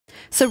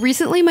So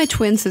recently my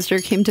twin sister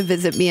came to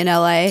visit me in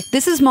LA.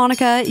 This is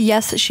Monica.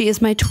 Yes, she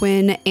is my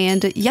twin.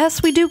 And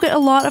yes, we do get a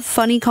lot of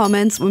funny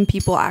comments when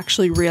people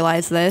actually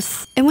realize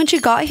this. And when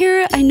she got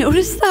here, I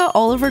noticed that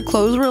all of her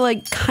clothes were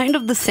like kind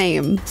of the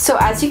same. So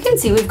as you can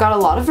see, we've got a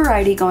lot of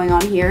variety going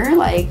on here,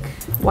 like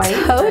white.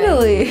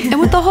 Totally. And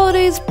with the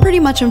holidays pretty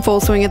much in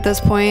full swing at this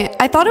point,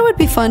 I thought it would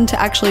be fun to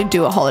actually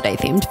do a holiday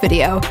themed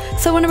video.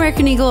 So when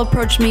American Eagle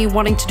approached me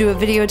wanting to do a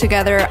video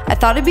together, I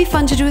thought it'd be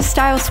fun to do a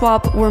style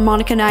swap where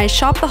Monica and I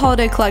shop the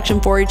holiday collection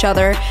for each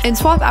other and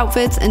swap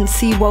outfits and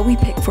see what we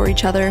pick for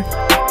each other.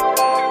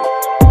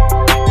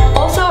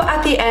 Also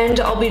at the end,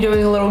 I'll be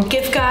doing a little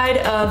gift guide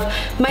of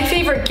my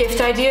favorite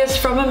gift ideas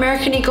from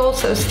American Eagle,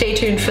 so stay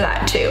tuned for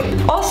that too.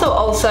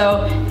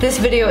 Also, this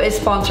video is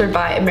sponsored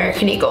by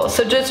American Eagle,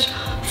 so just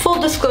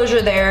full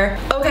disclosure there.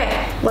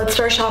 Okay, let's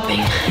start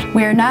shopping.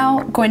 We're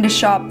now going to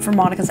shop for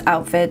Monica's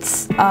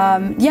outfits.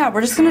 Yeah,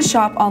 we're just gonna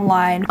shop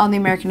online on the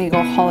American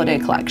Eagle holiday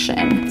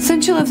collection.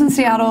 Since she lives in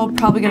Seattle,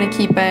 probably gonna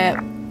keep it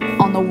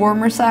on the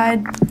warmer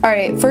side. All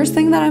right, first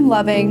thing that I'm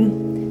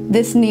loving,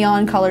 this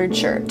neon colored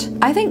shirt.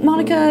 I think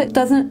Monica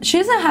doesn't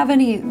have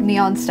any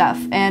neon stuff,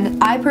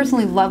 and I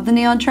personally love the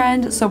neon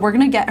trend, so we're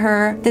gonna get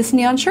her this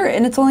neon shirt,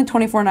 and it's only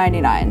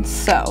 $24.99,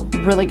 so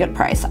really good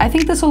price. I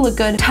think this will look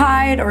good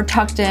tied or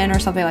tucked in or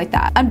something like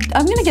that. I'm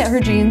gonna get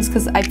her jeans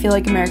because I feel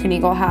like American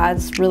Eagle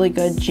has really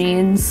good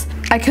jeans.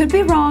 I could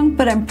be wrong,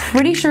 but I'm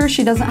pretty sure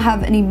she doesn't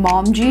have any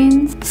mom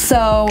jeans,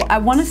 so I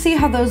wanna see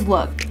how those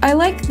look. I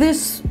like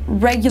this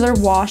regular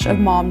wash of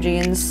mom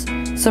jeans,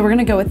 so we're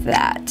gonna go with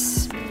that.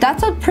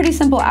 That's a pretty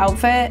simple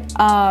outfit.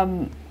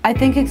 I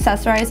think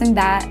accessorizing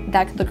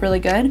that could look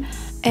really good.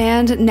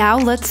 And now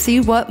let's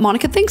see what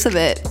Monica thinks of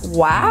it.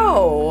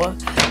 Wow.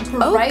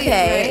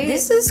 Okay,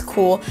 this is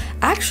cool.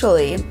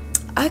 Actually,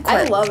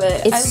 I love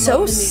it. It's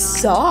so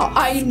soft.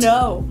 I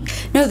know.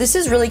 No, this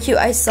is really cute.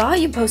 I saw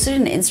you posted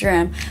on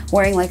Instagram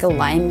wearing like a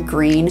lime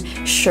green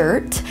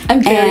shirt.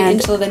 I'm very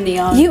into the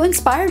neon. You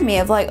inspired me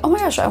of like, oh my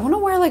gosh, I want to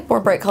wear like more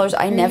bright colors.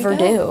 I never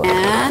do.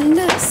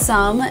 And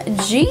some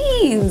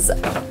jeans.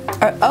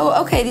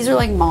 Oh, okay, these are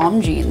like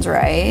mom jeans,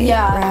 right?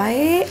 Yeah.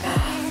 Right?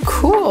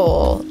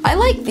 Cool. I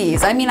like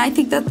these. I mean, I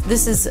think that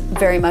this is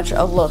very much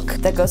a look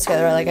that goes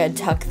together. Like, I'd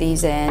tuck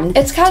these in.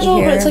 It's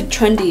casual, but it's like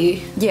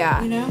trendy.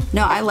 Yeah. You know?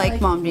 No, I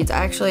like mom jeans.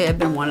 Actually, I've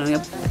been wanting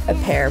a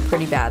pair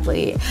pretty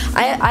badly.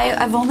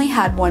 I've only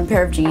had one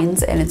pair of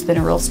jeans, and it's been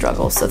a real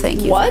struggle, so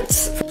thank you. What?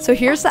 So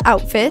here's the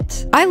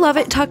outfit. I love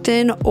it tucked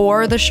in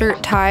or the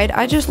shirt tied.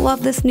 I just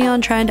love this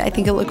neon trend. I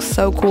think it looks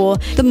so cool.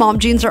 The mom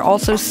jeans are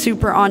also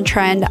super on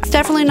trend. It's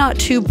definitely not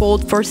too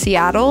bold for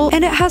Seattle,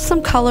 and it has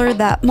some color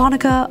that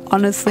Monica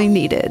honestly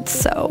needed,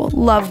 so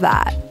love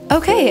that.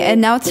 Okay, and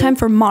now it's time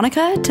for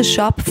Monica to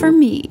shop for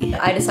me.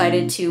 I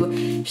decided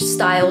to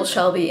style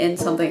Shelby in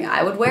something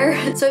I would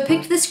wear. So I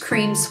picked this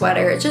cream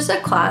sweater. It's just a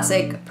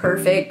classic,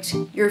 perfect,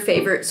 your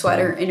favorite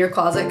sweater in your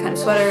closet kind of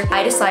sweater.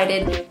 I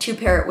decided to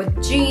pair it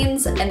with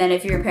jeans, and then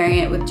if you're pairing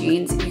it with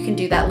jeans, you can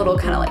do that little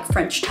kind of like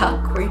French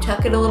tuck where you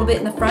tuck it a little bit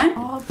in the front.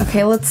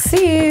 Okay, let's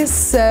see.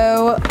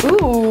 So,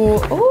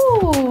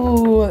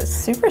 ooh,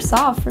 super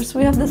soft. First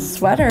we have this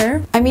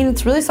sweater. I mean,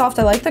 it's really soft.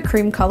 I like the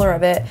cream color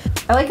of it.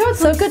 I like how it's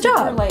so good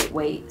job.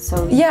 Lightweight,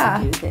 so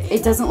yeah,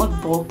 it doesn't look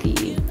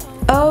bulky.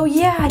 Oh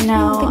yeah,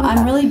 no,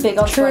 I'm really big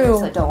on sweaters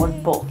that don't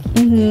look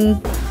bulky.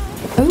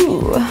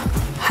 Ooh,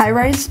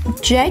 high-rise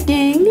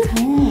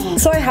jegging.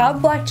 So I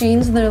have black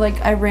jeans, and they're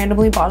like, I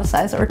randomly bought a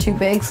size that were too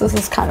big, so this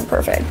is kind of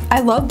perfect. I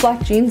love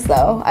black jeans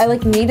though. I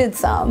like needed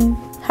some.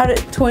 How did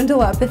twin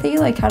telepathy?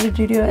 Like, how did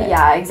you do it?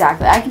 Yeah,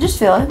 exactly. I can just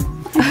feel it.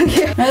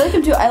 Okay. I like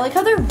them too. I like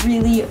how they're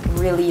really,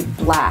 really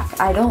black.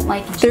 I don't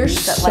like jeans they're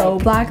that so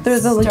like black.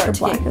 There's a like start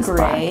to get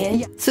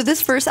gray. So this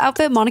first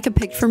outfit Monica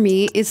picked for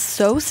me is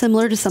so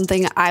similar to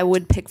something I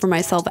would pick for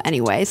myself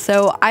anyway.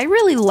 So I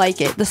really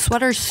like it. The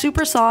sweater's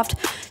super soft,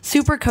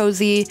 super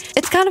cozy.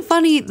 It's kind of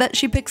funny that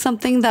she picked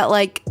something that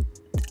like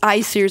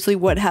I seriously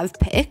would have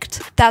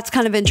picked. That's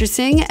kind of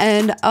interesting,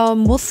 and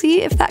we'll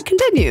see if that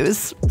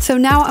continues. So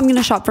now I'm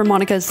gonna shop for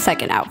Monica's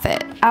second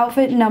outfit.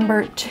 Outfit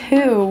number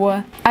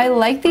 2. I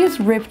like these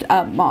ripped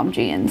up mom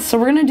jeans. So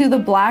we're gonna do the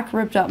black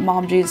ripped up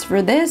mom jeans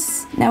for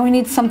this. Now we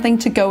need something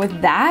to go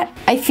with that.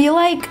 I feel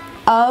like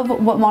of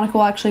what Monica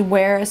will actually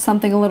wear is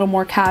something a little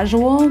more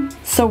casual.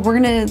 So we're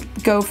gonna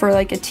go for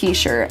like a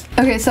t-shirt.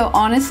 Okay, so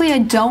honestly, I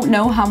don't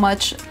know how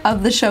much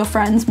of the show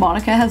Friends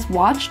Monica has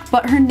watched,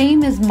 but her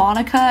name is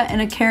Monica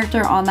and a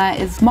character on that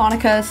is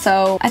Monica,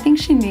 so I think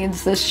she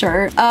needs this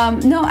shirt.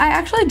 No, I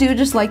actually do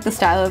just like the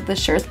style of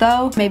this shirt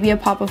though. Maybe a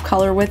pop of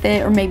color with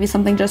it, or maybe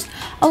something just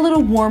a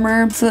little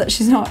warmer so that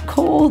she's not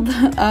cold.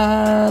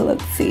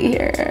 Let's see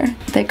here.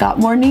 They got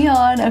more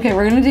neon. Okay,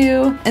 we're gonna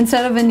do,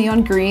 instead of a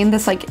neon green,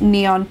 this like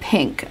neon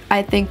pink.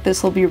 I think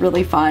this will be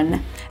really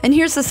fun. And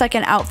here's the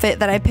second outfit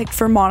that I picked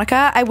for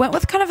Monica. I went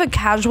with kind of a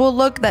casual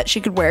look that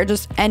she could wear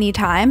just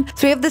anytime.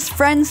 So we have this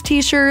Friends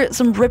t-shirt,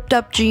 some ripped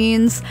up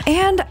jeans,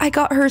 and I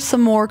got her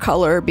some more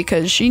color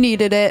because she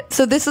needed it.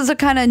 So this is a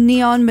kind of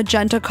neon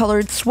magenta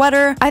colored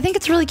sweater. I think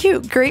it's really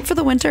cute, great for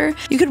the winter.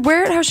 You could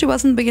wear it how she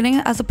was in the beginning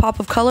as a pop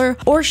of color,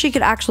 or she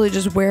could actually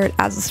just wear it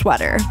as a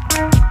sweater.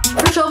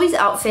 For Shelby's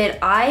outfit,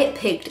 I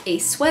picked a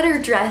sweater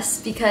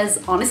dress because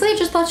honestly I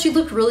just thought she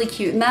looked really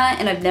cute in that,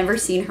 and I've never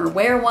seen her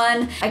wear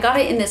one. I got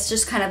it in this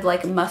just kind of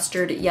like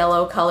mustard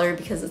yellow color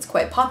because it's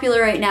quite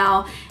popular right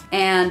now,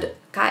 and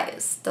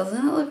guys,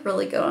 doesn't it look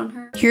really good on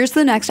her? Here's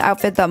the next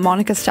outfit that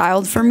Monica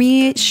styled for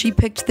me. She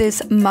picked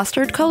this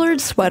mustard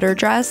colored sweater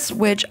dress,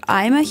 which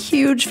I'm a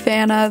huge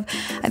fan of.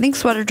 I think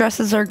sweater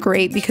dresses are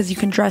great because you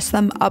can dress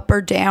them up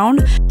or down.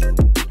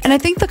 And I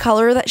think the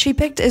color that she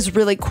picked is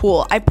really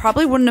cool. I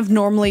probably wouldn't have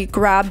normally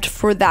grabbed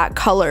for that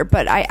color,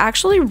 but I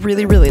actually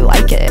really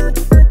like it.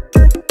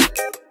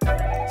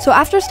 So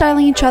after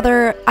styling each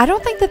other, I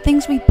don't think the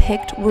things we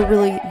picked were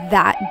really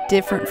that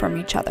different from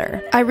each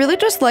other. I really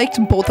just liked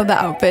both of the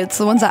outfits,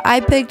 the ones that I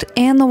picked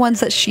and the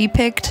ones that she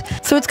picked.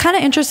 So it's kind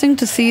of interesting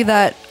to see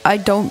that I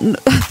don't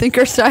think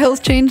our styles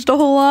changed a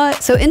whole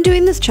lot. So in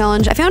doing this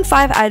challenge, I found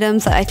 5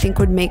 items that I think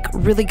would make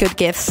really good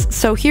gifts.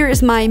 So here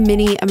is my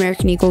mini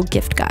American Eagle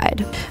gift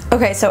guide.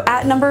 Okay, so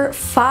at number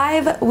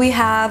 5, we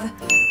have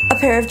a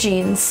pair of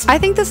jeans. I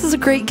think this is a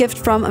great gift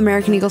from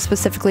American Eagle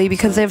specifically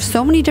because they have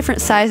so many different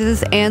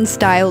sizes and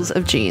styles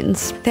of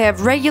jeans. They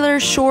have regular,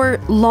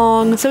 short,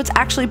 long, so it's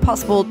actually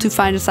possible to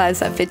find a size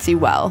that fits you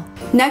well.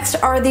 Next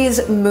are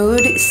these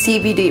Mood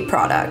CBD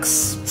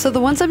products. So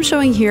the ones I'm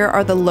showing here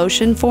are the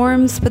lotion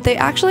forms, but they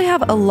actually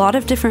have a lot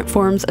of different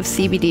forms of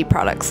CBD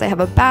products. They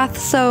have a bath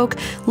soak,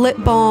 lip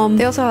balm,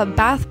 they also have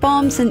bath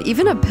bombs, and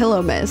even a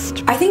pillow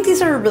mist. I think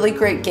these are a really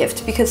great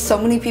gift because so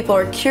many people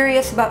are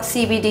curious about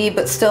CBD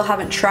but still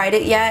haven't tried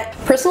it yet.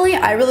 Personally,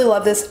 I really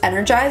love this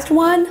energized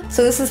one.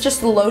 So this is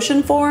just the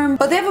lotion form,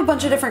 but they have a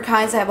bunch of different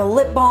kinds. They have a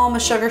lip balm, a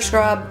sugar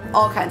scrub,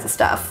 all kinds of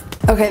stuff.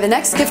 Okay, the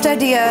next gift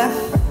idea,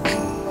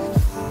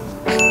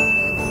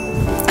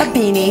 a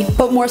beanie,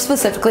 but more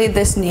specifically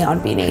this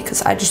neon beanie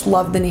because I just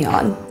love the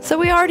neon. So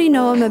we already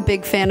know I'm a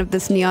big fan of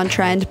this neon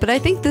trend, but I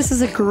think this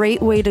is a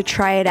great way to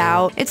try it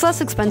out. It's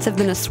less expensive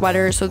than a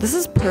sweater, so this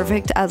is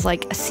perfect as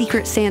like a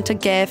secret Santa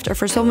gift or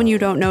for someone you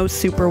don't know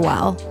super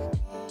well.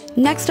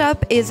 Next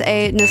up is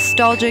a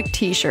nostalgic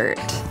t-shirt.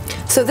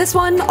 So this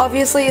one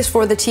obviously is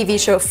for the TV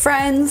show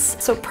Friends,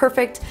 so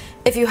perfect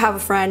if you have a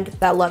friend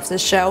that loves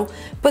this show.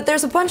 But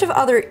there's a bunch of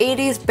other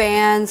 80s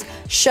bands,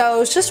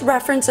 shows, just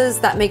references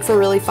that make for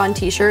really fun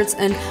t-shirts,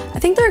 and I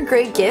think they're a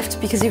great gift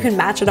because you can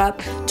match it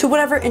up to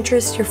whatever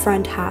interest your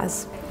friend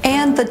has.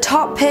 And the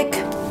top pick,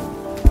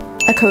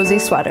 a cozy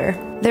sweater.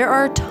 There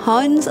are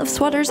tons of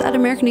sweaters at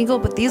American Eagle,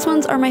 but these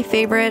ones are my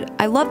favorite.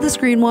 I love this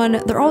green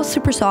one. They're all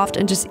super soft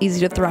and just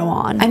easy to throw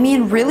on. I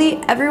mean, really,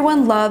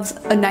 everyone loves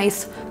a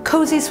nice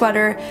cozy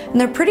sweater,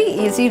 and they're pretty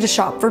easy to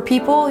shop for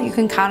people. You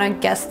can kind of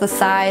guess the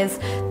size.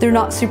 They're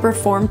not super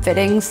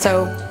form-fitting,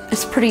 so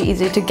it's pretty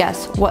easy to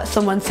guess what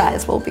someone's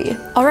size will be.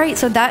 Alright,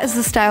 so that is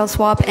the style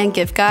swap and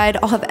gift guide.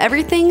 I'll have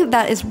everything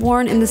that is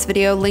worn in this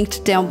video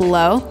linked down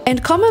below.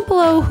 And comment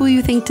below who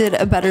you think did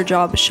a better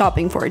job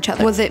shopping for each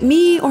other. Was it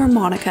me or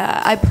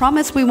Monica? I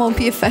promise we won't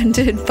be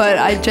offended, but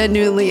I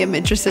genuinely am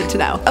interested to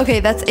know.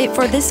 Okay, that's it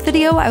for this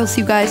video. I will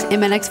see you guys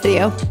in my next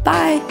video.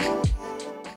 Bye!